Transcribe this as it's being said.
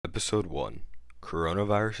Episode 1: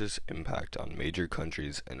 Coronavirus's Impact on Major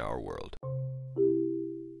Countries in Our World.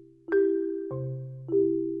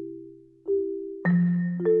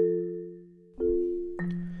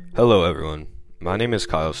 Hello everyone, my name is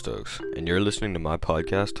Kyle Stokes, and you're listening to my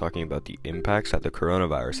podcast talking about the impacts that the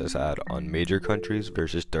coronavirus has had on major countries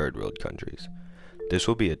versus third world countries. This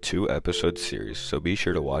will be a 2-episode series, so be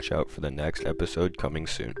sure to watch out for the next episode coming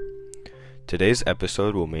soon. Today's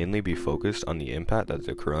episode will mainly be focused on the impact that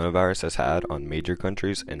the coronavirus has had on major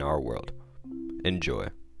countries in our world. Enjoy.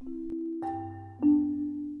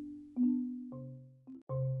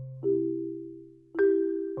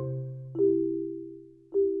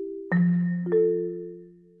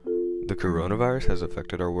 The coronavirus has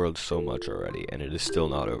affected our world so much already, and it is still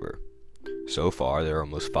not over. So far, there are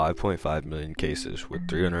almost 5.5 million cases with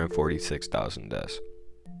 346,000 deaths.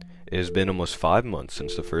 It has been almost 5 months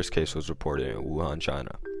since the first case was reported in Wuhan,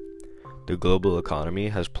 China. The global economy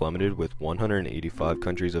has plummeted with 185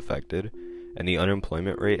 countries affected, and the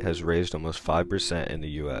unemployment rate has raised almost 5% in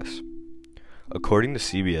the US. According to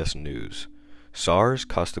CBS News, SARS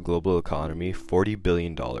cost the global economy $40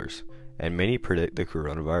 billion, and many predict the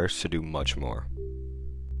coronavirus to do much more.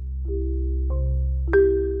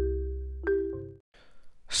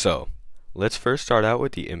 So, let's first start out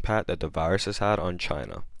with the impact that the virus has had on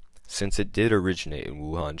China, since it did originate in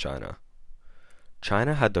Wuhan, China.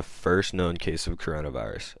 China had the first known case of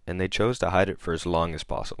coronavirus, and they chose to hide it for as long as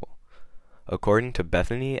possible. According to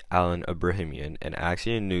Bethany Allen Abrahamian, an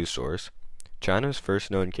Axios news source, China's first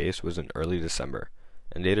known case was in early December,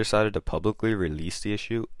 and they decided to publicly release the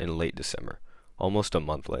issue in late December, almost a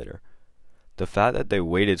month later. The fact that they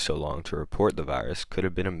waited so long to report the virus could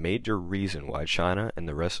have been a major reason why China and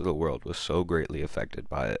the rest of the world was so greatly affected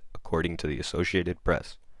by it, according to the Associated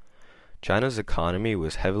Press. China's economy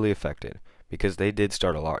was heavily affected because they did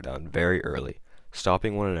start a lockdown very early,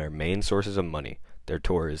 stopping one of their main sources of money, their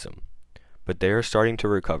tourism. But they are starting to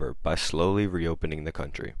recover by slowly reopening the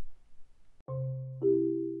country.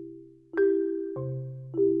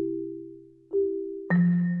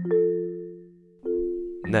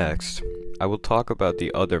 Next, I will talk about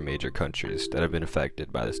the other major countries that have been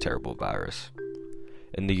affected by this terrible virus.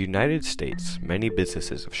 In the United States, many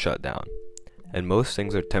businesses have shut down, and most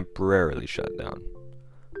things are temporarily shut down.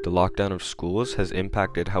 The lockdown of schools has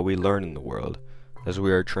impacted how we learn in the world, as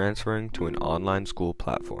we are transferring to an online school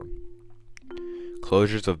platform.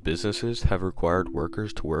 Closures of businesses have required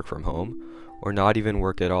workers to work from home, or not even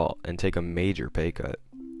work at all, and take a major pay cut.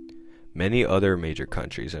 Many other major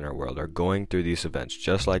countries in our world are going through these events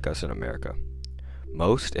just like us in America.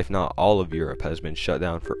 Most, if not all of Europe has been shut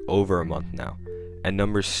down for over a month now, and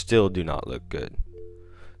numbers still do not look good.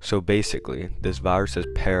 So basically, this virus has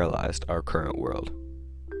paralyzed our current world.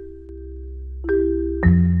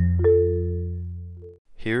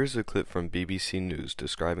 Here is a clip from BBC News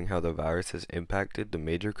describing how the virus has impacted the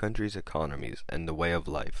major countries' economies and the way of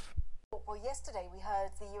life. Well, yesterday we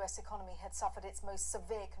heard the US economy had suffered its most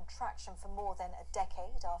severe contraction for more than a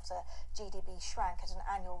decade after GDP shrank at an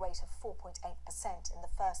annual rate of 4.8% in the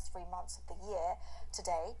first 3 months of the year.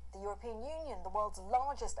 Today, the European Union, the world's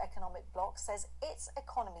largest economic bloc, says its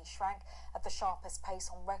economy shrank at the sharpest pace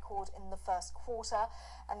on record in the first quarter.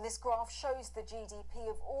 And this graph shows the GDP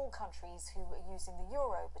of all countries who are using the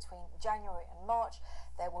euro. Between January and March,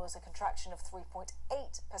 there was a contraction of 3.8%,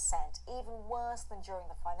 even worse than during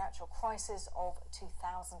the financial crisis of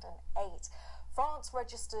 2008. France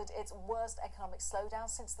registered its worst economic slowdown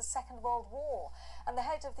since the Second World War, and the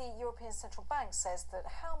head of the European Central Bank says that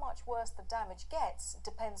how much worse the damage gets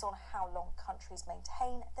depends on how long countries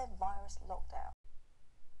maintain their virus lockdown.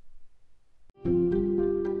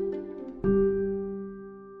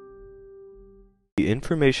 The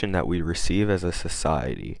information that we receive as a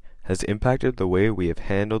society has impacted the way we have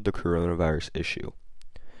handled the coronavirus issue.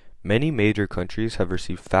 Many major countries have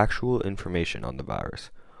received factual information on the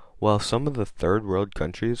virus, while some of the third world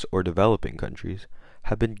countries or developing countries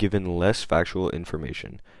have been given less factual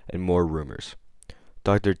information and more rumors.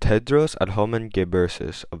 Dr. Tedros Adhanom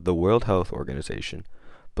Ghebreyesus of the World Health Organization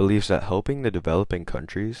believes that helping the developing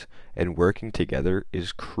countries and working together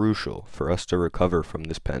is crucial for us to recover from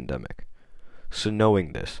this pandemic. So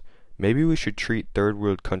knowing this, maybe we should treat third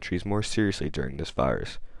world countries more seriously during this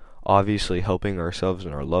virus, obviously helping ourselves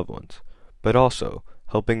and our loved ones, but also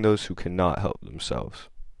helping those who cannot help themselves.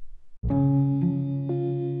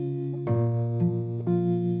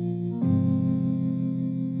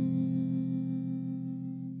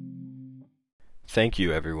 Thank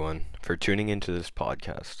you everyone for tuning into this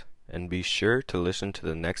podcast, and be sure to listen to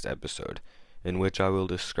the next episode in which I will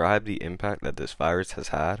describe the impact that this virus has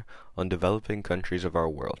had on developing countries of our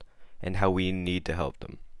world and how we need to help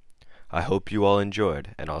them. I hope you all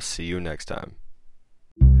enjoyed, and I'll see you next time.